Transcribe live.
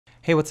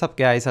Hey, what's up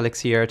guys,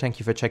 Alex here. Thank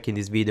you for checking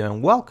this video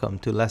and welcome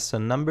to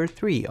lesson number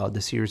 3 of the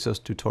series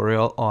of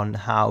tutorial on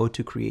how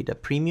to create a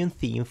premium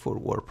theme for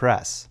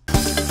WordPress.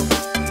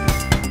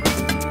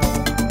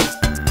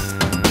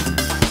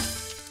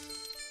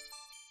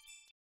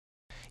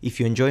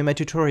 If you enjoy my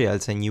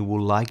tutorials and you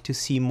would like to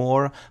see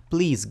more,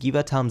 please give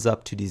a thumbs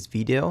up to this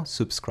video,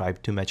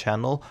 subscribe to my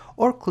channel,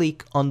 or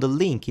click on the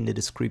link in the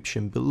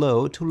description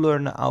below to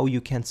learn how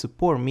you can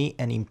support me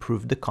and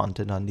improve the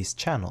content on this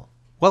channel.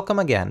 Welcome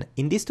again.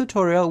 In this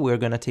tutorial, we're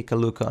going to take a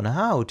look on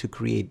how to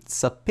create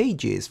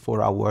subpages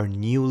for our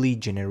newly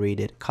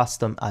generated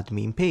custom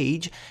admin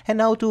page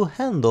and how to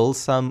handle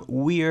some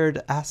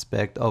weird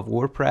aspect of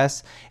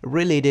WordPress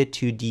related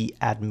to the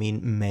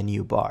admin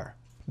menu bar.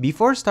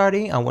 Before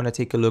starting, I want to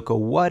take a look at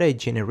what I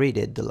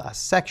generated the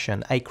last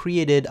section. I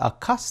created a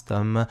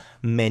custom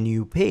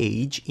menu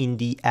page in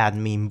the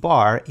admin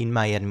bar in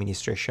my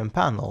administration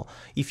panel.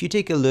 If you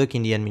take a look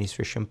in the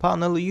administration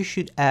panel, you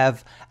should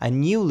have a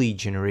newly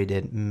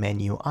generated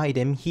menu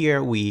item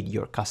here with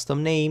your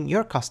custom name,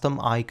 your custom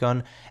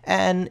icon,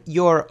 and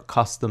your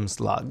custom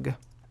slug.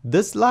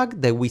 The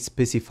slug that we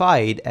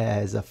specified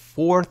as a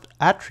fourth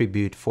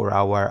attribute for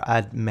our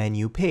add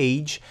menu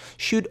page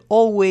should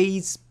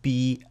always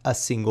be a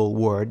single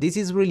word. This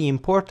is really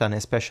important,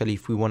 especially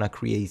if we want to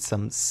create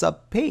some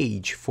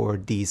subpage for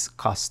this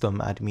custom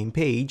admin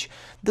page.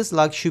 The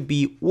slug should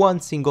be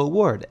one single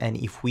word, and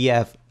if we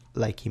have,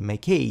 like in my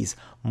case,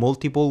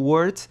 multiple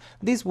words,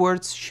 these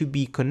words should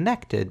be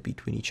connected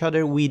between each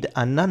other with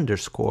an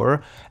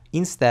underscore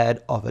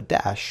instead of a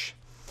dash.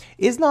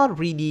 It's not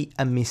really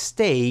a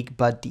mistake,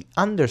 but the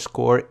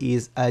underscore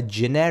is a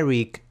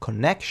generic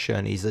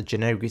connection, is a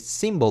generic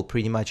symbol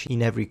pretty much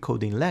in every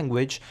coding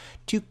language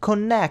to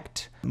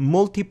connect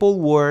multiple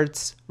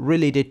words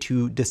related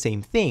to the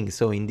same thing.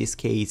 So in this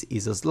case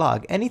is a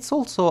slug, and it's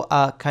also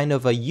a kind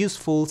of a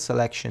useful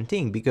selection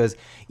thing, because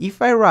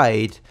if I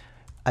write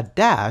a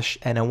dash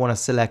and I want to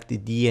select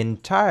the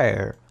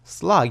entire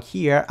slug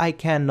here, I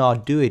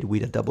cannot do it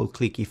with a double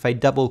click. If I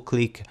double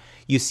click,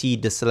 you see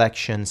the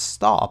selection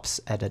stops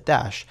at a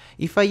dash.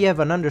 If I have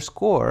an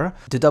underscore,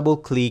 the double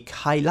click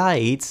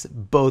highlights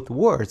both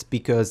words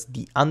because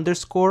the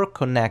underscore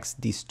connects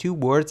these two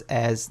words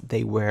as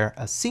they were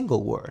a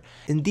single word.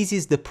 And this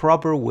is the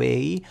proper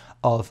way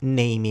of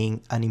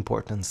naming an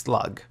important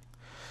slug.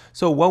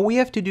 So what we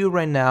have to do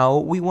right now,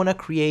 we want to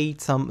create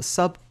some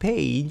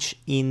subpage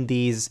in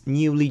this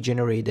newly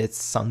generated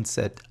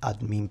sunset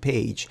admin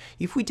page.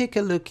 If we take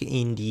a look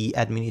in the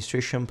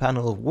administration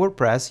panel of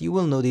WordPress, you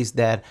will notice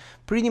that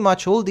pretty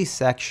much all these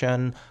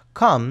sections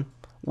come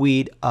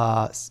with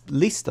a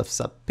list of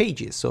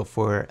subpages. So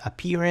for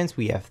appearance,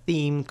 we have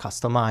theme,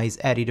 customize,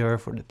 editor.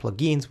 For the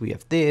plugins, we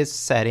have this,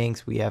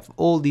 settings, we have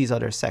all these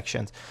other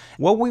sections.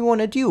 What we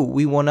want to do,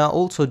 we want to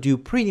also do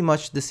pretty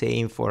much the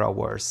same for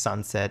our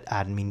sunset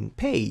admin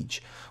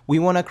page. We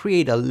want to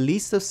create a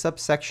list of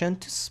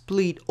subsections to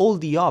split all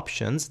the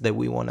options that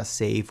we want to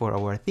save for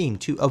our theme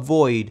to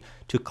avoid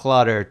to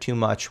clutter too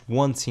much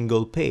one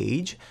single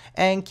page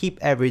and keep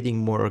everything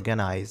more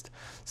organized.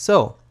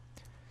 So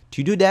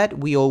to do that,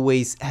 we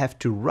always have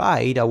to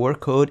write our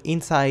code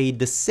inside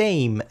the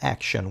same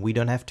action. We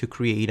don't have to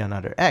create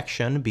another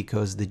action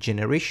because the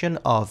generation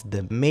of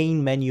the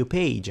main menu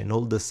page and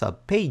all the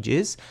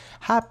subpages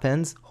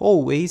happens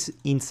always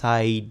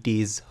inside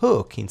this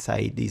hook,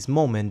 inside this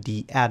moment,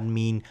 the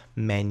admin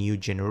menu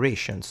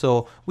generation.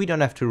 So we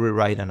don't have to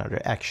rewrite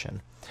another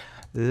action.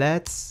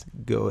 Let's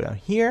go down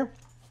here.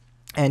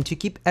 And to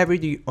keep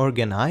everything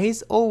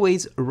organized,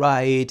 always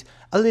write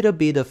a little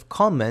bit of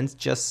comments,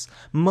 just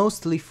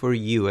mostly for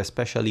you,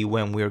 especially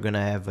when we're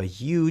gonna have a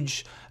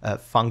huge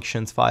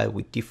functions file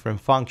with different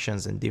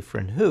functions and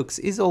different hooks.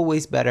 It's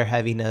always better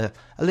having a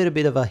little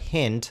bit of a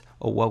hint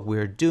of what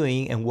we're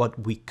doing and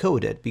what we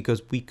coded,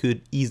 because we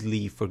could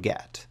easily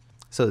forget.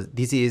 So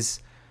this is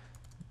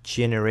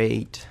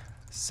generate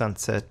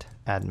sunset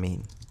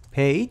admin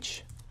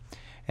page.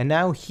 And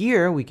now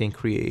here we can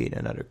create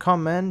another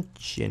comment,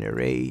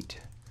 generate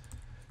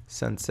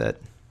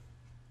sunset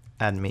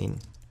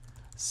admin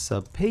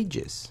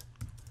subpages.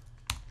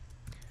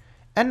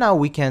 And now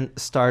we can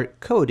start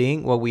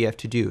coding what we have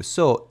to do.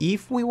 So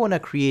if we want to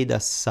create a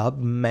sub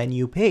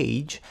menu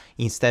page,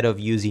 instead of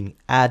using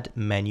add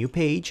menu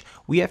page,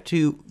 we have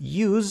to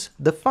use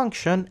the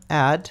function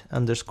add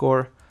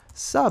underscore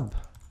sub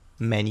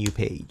menu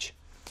page.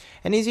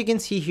 And as you can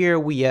see here,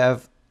 we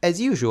have, as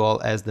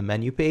usual as the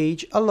menu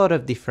page, a lot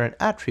of different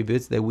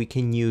attributes that we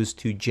can use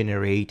to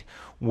generate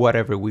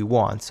whatever we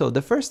want. So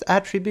the first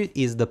attribute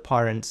is the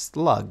parent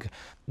slug.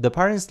 The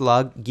parent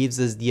slug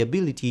gives us the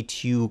ability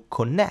to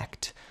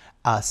connect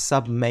a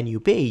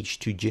submenu page,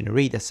 to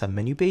generate a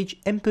submenu page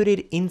and put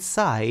it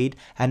inside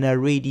an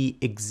already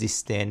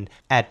existing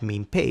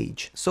admin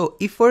page. So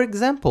if, for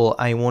example,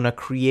 I want to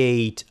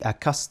create a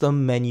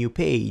custom menu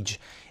page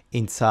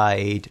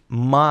inside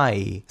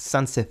my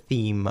sunset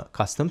theme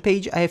custom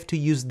page, I have to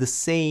use the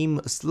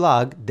same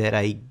slug that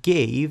I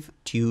gave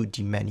to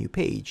the menu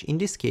page. In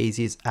this case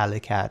is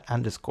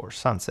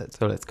alicat_sunset.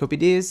 So let's copy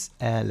this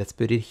and let's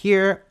put it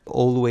here,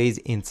 always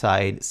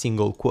inside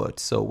single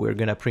quotes. So we're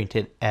gonna print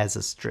it as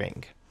a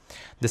string.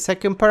 The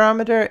second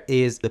parameter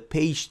is the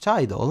page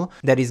title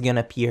that is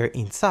gonna appear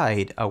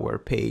inside our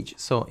page.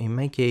 So in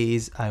my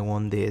case, I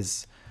want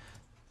this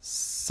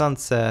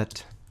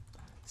sunset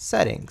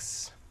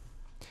settings.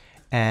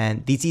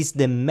 And this is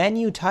the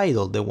menu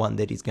title, the one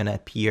that is going to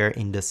appear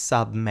in the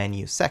sub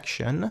menu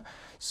section.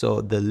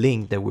 So the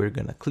link that we're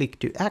going to click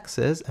to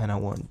access, and I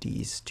want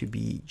these to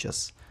be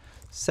just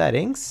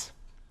settings.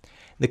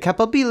 The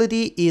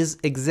capability is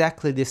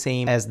exactly the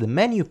same as the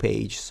menu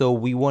page. So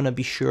we want to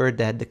be sure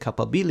that the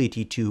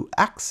capability to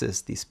access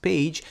this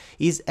page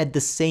is at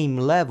the same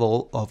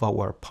level of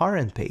our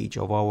parent page,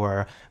 of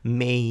our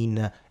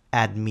main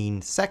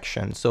admin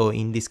section. So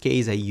in this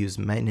case, I use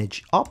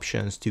manage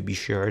options to be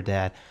sure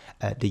that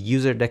the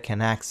user that can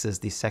access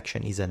this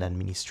section is an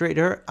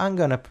administrator. I'm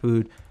gonna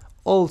put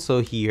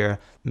also here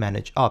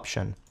manage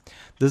option.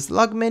 The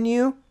slug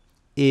menu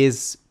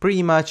is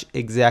pretty much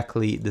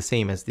exactly the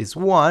same as this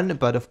one,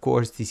 but of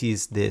course this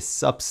is the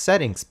sub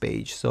settings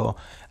page. So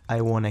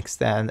I want to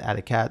extend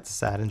alicat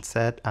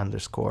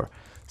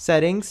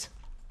sunset_settings.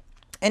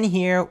 And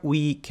here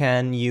we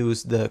can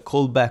use the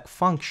callback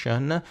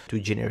function to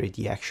generate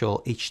the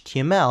actual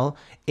HTML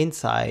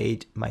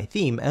inside my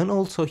theme. And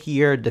also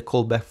here the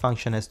callback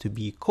function has to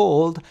be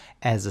called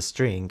as a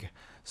string.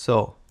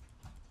 So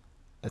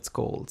let's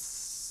call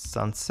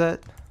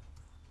sunset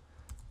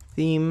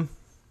theme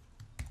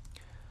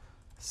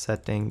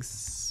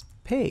settings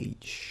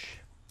page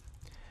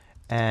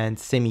and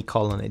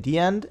semicolon at the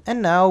end.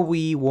 And now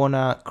we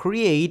wanna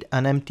create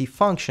an empty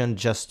function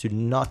just to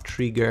not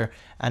trigger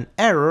an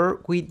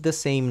error with the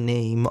same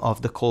name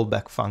of the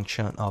callback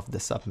function of the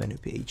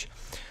submenu page.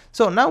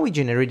 So now we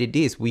generated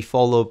this, we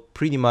follow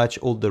pretty much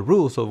all the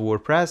rules of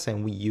WordPress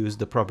and we use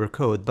the proper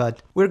code,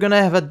 but we're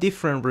gonna have a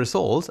different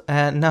result.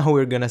 And now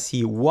we're gonna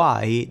see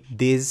why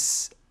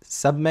this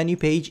submenu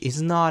page is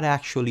not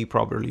actually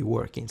properly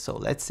working. So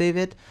let's save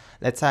it.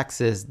 Let's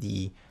access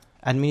the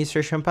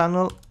administration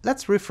panel.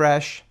 Let's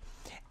refresh.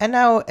 And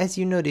now, as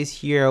you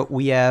notice here,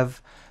 we have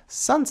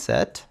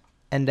sunset,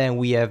 and then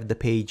we have the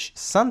page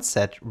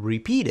sunset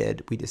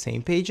repeated with the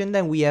same page, and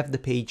then we have the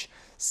page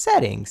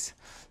settings.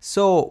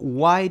 So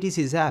why this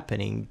is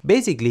happening?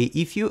 Basically,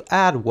 if you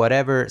add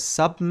whatever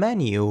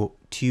submenu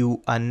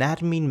to an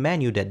admin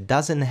menu that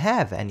doesn't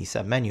have any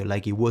submenu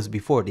like it was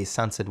before, this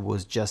sunset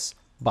was just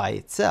by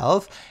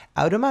itself,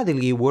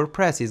 automatically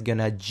WordPress is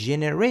gonna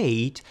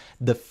generate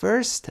the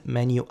first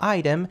menu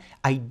item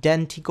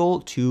identical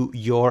to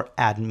your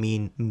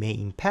admin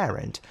main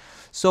parent.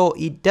 So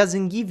it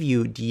doesn't give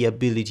you the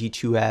ability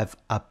to have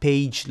a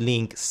page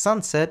link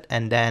sunset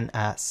and then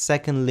a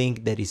second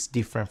link that is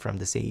different from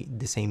the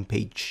same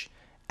page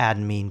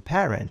admin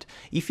parent.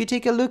 If you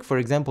take a look, for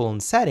example,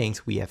 on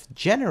settings, we have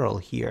general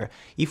here.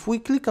 If we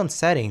click on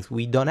settings,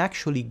 we don't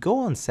actually go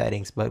on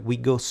settings, but we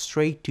go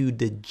straight to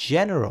the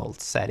general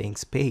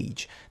settings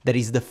page. That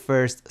is the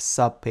first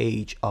sub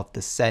page of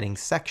the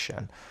settings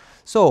section.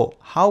 So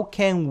how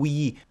can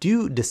we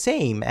do the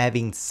same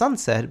having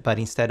sunset, but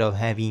instead of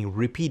having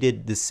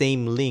repeated the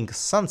same link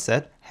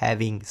sunset,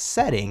 having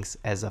settings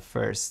as a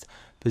first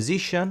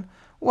position?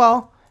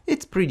 Well,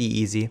 it's pretty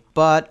easy,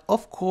 but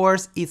of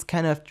course it's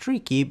kind of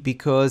tricky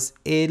because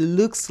it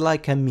looks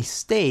like a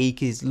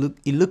mistake, it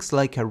looks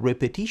like a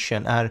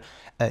repetition, a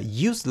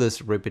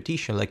useless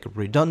repetition, like a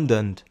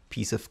redundant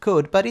piece of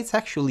code, but it's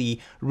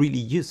actually really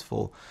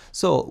useful.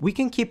 So we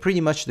can keep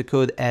pretty much the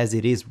code as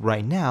it is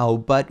right now,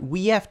 but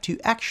we have to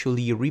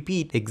actually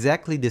repeat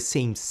exactly the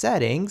same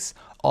settings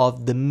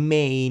of the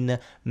main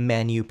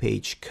menu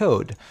page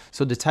code.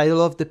 So the title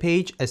of the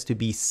page has to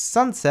be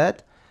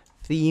sunset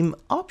theme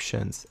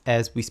options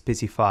as we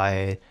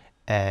specify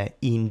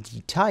in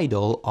the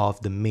title of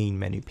the main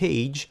menu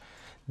page.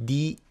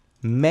 The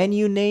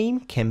menu name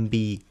can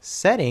be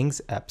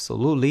settings,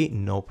 absolutely,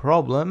 no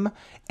problem.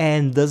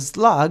 And the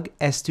slug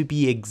has to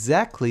be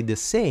exactly the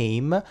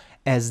same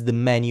as the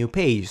menu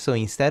page. So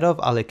instead of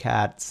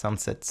alicat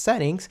sunset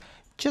settings,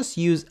 just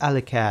use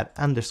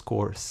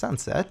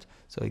alicat_sunset.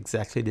 So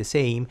exactly the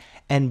same.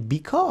 And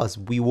because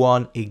we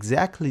want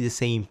exactly the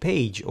same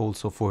page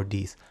also for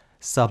this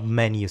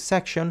submenu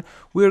section,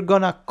 we're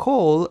gonna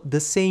call the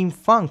same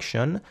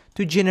function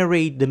to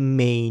generate the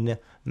main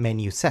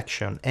menu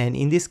section. And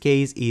in this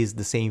case is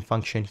the same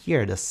function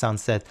here, the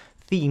sunset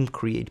theme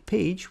create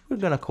page. We're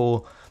gonna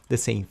call the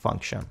same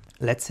function.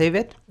 Let's save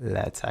it.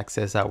 Let's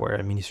access our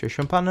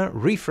administration panel,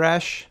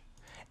 refresh.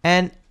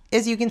 And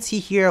as you can see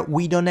here,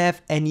 we don't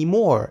have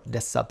anymore the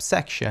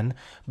subsection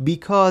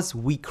because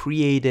we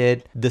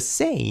created the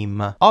same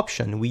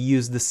option. We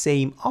use the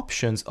same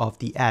options of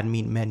the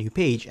admin menu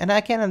page. And I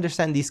can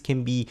understand this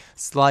can be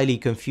slightly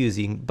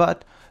confusing,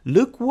 but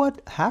look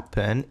what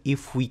happened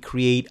if we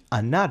create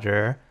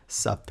another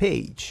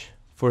subpage.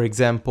 For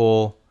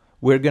example,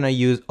 We're gonna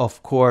use,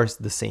 of course,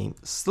 the same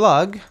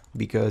slug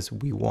because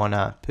we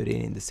wanna put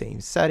it in the same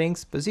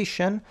settings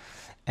position.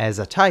 As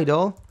a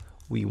title,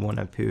 we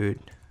wanna put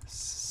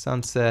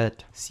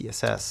Sunset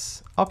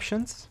CSS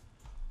options.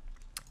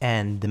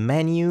 And the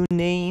menu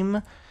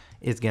name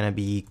is gonna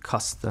be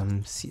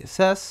custom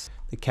CSS.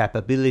 The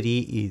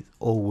capability is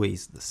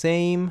always the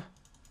same.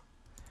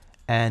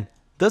 And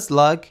the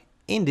slug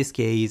in this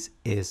case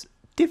is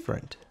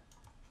different.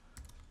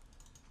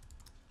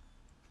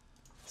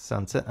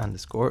 Sunset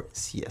underscore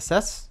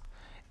CSS.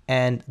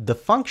 And the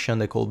function,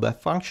 the callback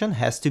function,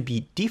 has to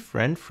be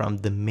different from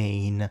the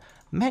main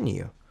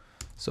menu.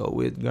 So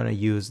we're gonna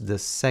use the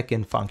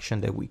second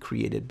function that we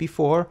created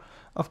before,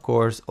 of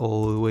course,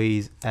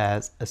 always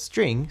as a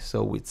string,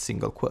 so with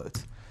single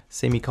quotes.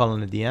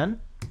 Semicolon at the end,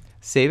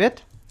 save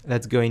it.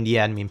 Let's go in the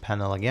admin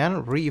panel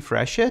again,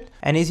 refresh it.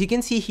 And as you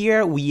can see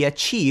here, we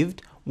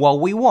achieved what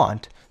we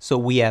want. So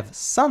we have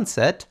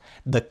Sunset,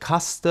 the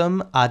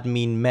custom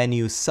admin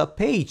menu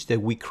subpage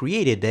that we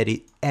created that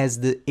it has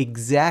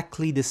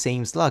exactly the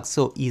same slug.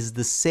 So it's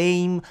the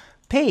same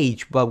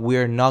page, but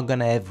we're not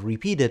gonna have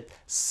repeated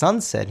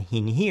Sunset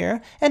in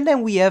here. And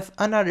then we have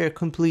another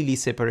completely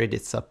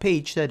separated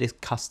subpage that is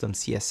custom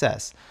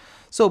CSS.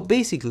 So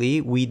basically,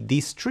 with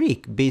this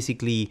trick,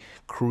 basically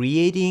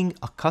creating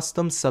a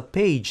custom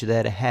subpage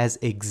that has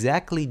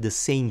exactly the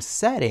same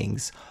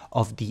settings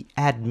of the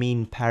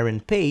admin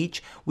parent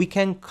page, we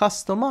can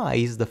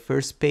customize the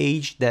first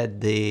page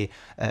that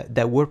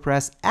that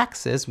WordPress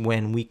access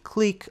when we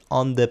click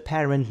on the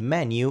parent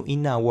menu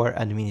in our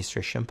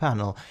administration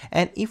panel.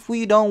 And if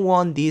we don't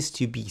want this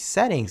to be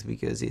settings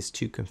because it's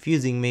too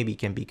confusing, maybe it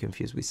can be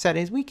confused with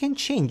settings, we can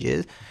change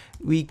it.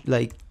 We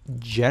like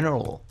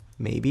general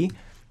maybe.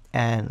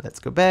 And let's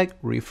go back,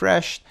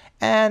 refresh,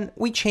 and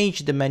we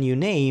changed the menu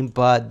name,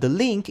 but the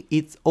link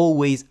is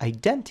always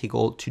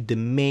identical to the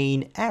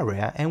main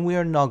area, and we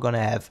are not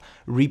gonna have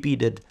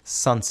repeated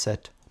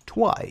Sunset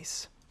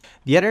twice.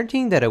 The other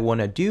thing that I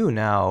wanna do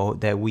now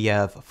that we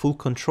have full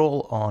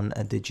control on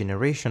the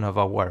generation of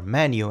our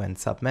menu and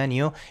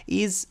submenu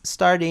is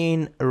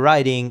starting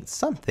writing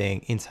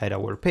something inside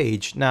our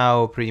page.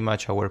 Now, pretty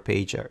much our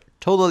page are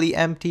totally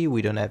empty,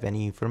 we don't have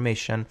any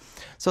information.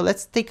 So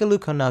let's take a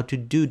look on how to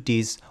do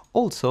this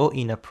also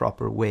in a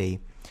proper way.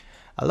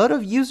 A lot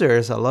of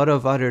users, a lot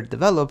of other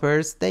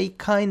developers, they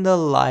kind of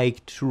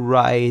like to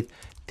write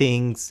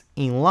things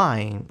in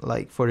line.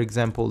 Like for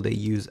example, they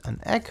use an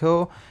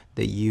echo,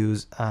 they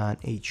use an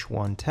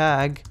h1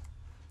 tag,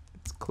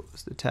 let's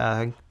close the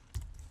tag,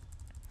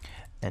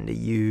 and they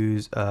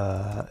use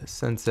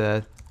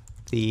sunset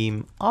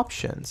theme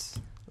options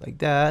like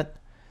that.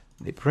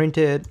 They print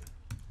it,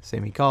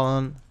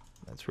 semicolon,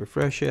 let's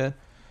refresh it,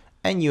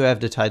 and you have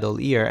the title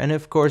here. And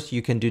of course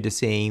you can do the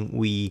same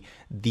with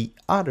the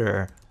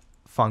other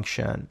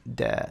function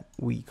that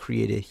we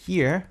created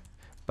here,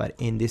 but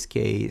in this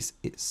case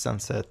it's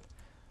sunset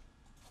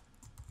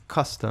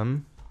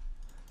custom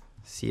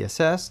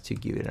CSS to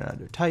give it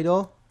another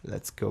title.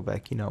 Let's go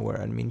back in our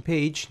admin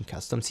page,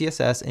 custom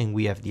CSS, and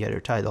we have the other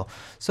title.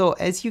 So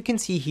as you can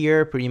see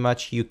here, pretty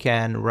much you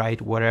can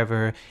write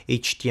whatever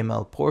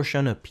HTML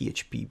portion or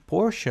PHP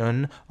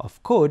portion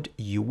of code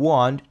you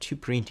want to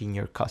print in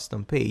your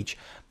custom page.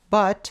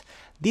 But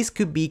this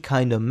could be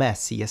kind of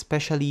messy,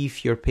 especially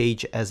if your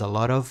page has a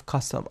lot of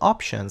custom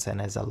options and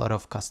has a lot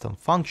of custom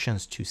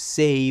functions to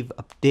save,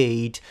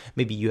 update.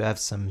 Maybe you have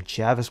some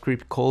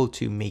JavaScript code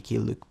to make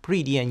it look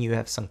pretty and you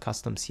have some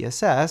custom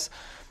CSS.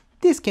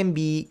 This can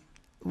be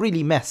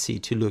really messy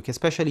to look,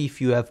 especially if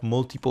you have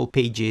multiple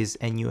pages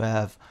and you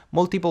have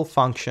multiple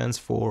functions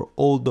for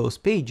all those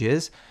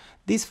pages.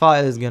 This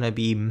file is gonna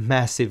be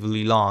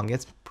massively long.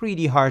 It's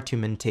pretty hard to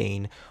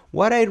maintain.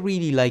 What I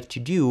really like to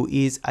do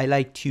is I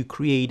like to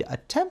create a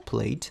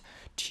template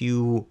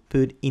to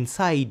put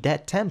inside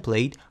that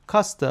template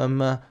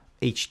custom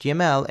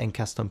HTML and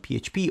custom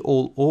PHP,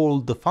 all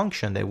the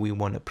function that we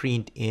want to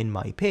print in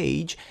my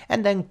page,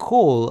 and then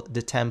call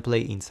the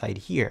template inside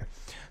here.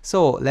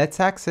 So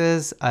let's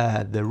access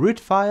the root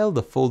file,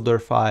 the folder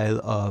file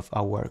of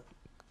our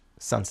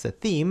sunset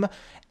theme,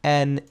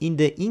 and in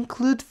the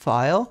include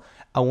file,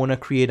 I want to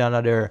create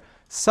another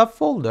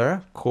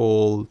subfolder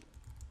called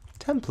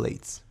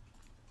templates.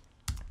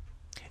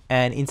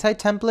 And inside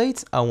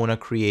templates, I want to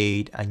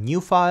create a new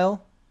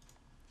file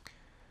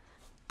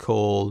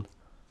called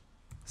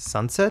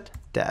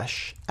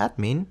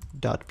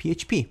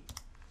sunset-admin.php.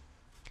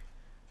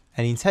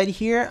 And inside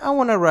here, I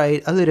want to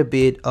write a little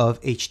bit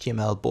of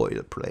HTML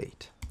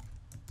boilerplate.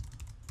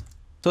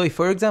 So if,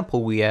 for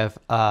example, we have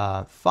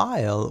a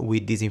file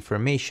with this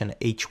information,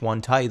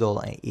 h1 title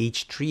and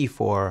h3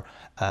 for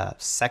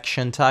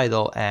section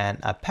title and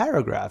a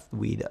paragraph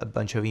with a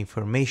bunch of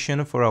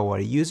information for our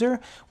user,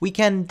 we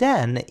can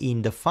then,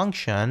 in the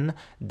function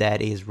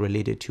that is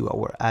related to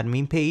our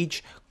admin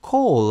page,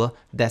 call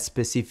that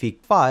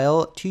specific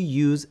file to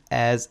use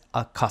as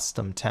a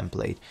custom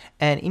template.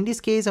 And in this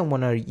case, I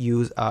want to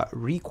use a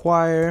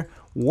require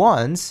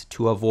once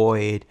to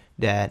avoid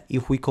that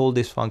if we call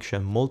this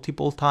function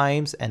multiple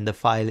times and the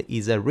file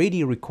is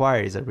already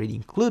required, is already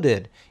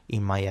included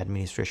in my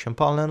administration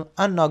panel,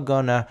 I'm not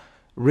gonna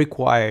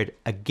require it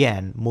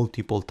again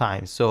multiple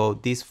times. So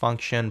this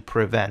function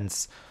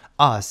prevents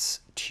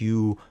us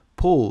to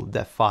pull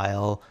the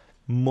file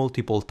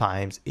multiple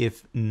times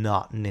if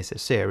not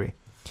necessary.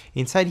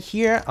 Inside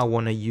here, I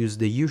want to use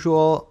the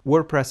usual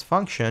WordPress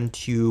function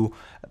to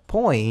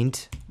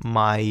point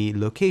my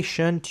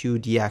location to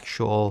the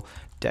actual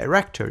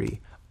directory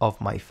of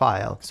my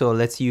file. So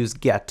let's use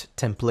get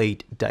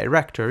template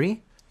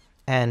directory,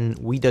 and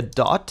with a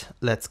dot,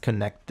 let's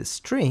connect the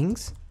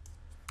strings.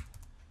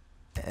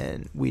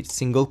 And with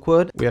single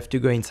quote, we have to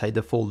go inside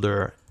the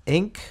folder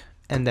inc,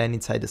 and then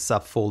inside the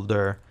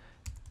subfolder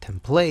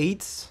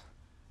templates.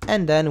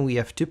 And then we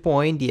have to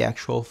point the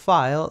actual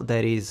file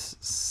that is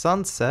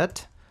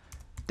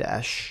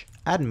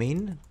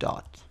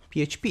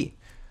sunset-admin.php.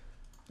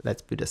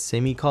 Let's put a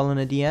semicolon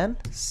at the end,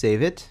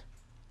 save it.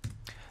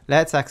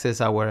 Let's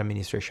access our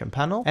administration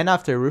panel. And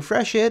after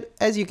refresh it,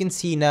 as you can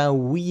see now,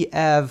 we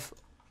have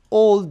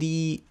all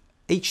the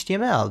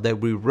HTML that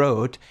we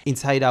wrote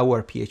inside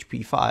our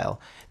PHP file.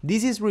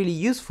 This is really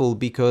useful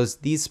because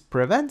this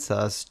prevents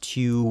us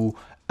to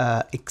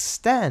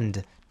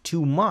extend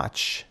too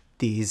much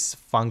this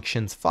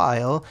functions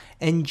file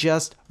and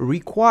just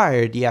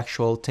require the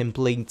actual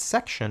template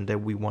section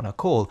that we want to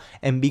call.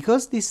 And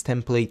because this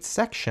template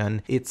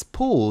section is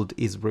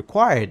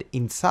required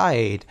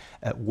inside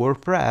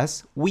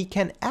WordPress, we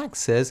can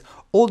access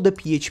all the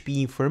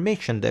PHP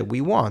information that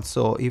we want.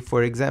 So if,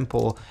 for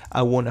example,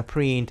 I want to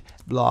print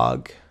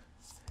blog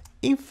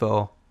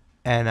info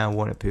and I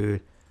want to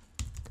put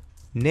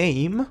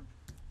name,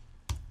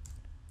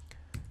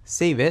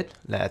 save it,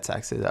 let's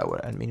access our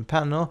admin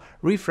panel,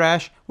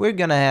 refresh, we're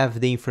gonna have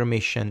the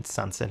information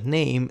sunset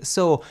name.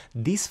 So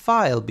this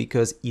file,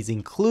 because it's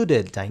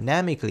included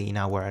dynamically in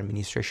our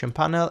administration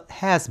panel,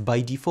 has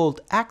by default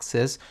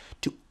access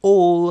to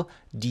all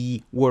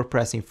the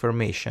WordPress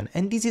information.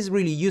 And this is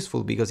really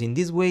useful because in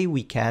this way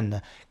we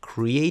can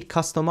create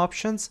custom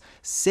options,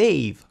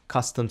 save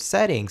custom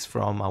settings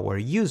from our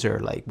user,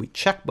 like with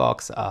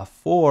checkbox, a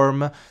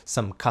form,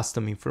 some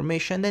custom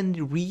information,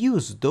 and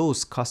reuse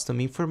those custom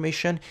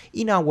information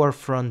in our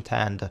front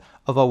end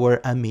of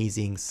our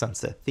amazing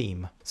sunset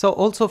theme. So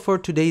also for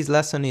today's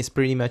lesson is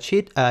pretty much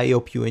it. I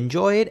hope you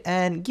enjoy it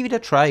and give it a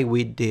try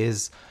with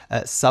this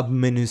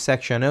sub-menu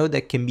section. I know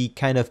that can be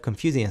kind of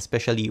confusing,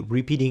 especially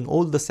repeating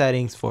all the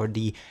settings for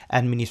the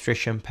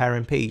administration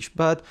parent page,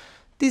 but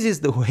this is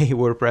the way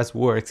WordPress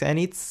works and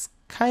it's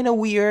kind of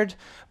weird,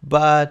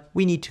 but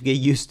we need to get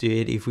used to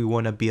it if we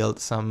want to build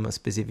some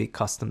specific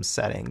custom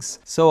settings.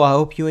 So I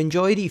hope you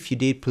enjoyed. If you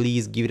did,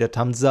 please give it a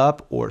thumbs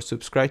up or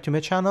subscribe to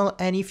my channel.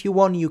 And if you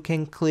want, you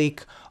can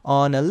click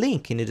on a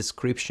link in the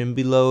description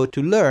below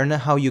to learn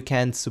how you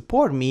can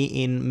support me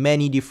in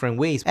many different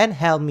ways and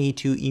help me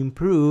to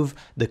improve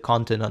the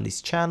content on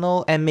this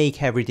channel and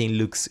make everything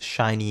looks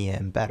shiny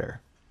and better.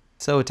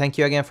 So thank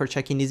you again for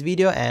checking this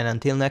video, and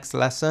until next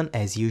lesson,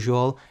 as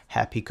usual,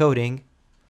 happy coding!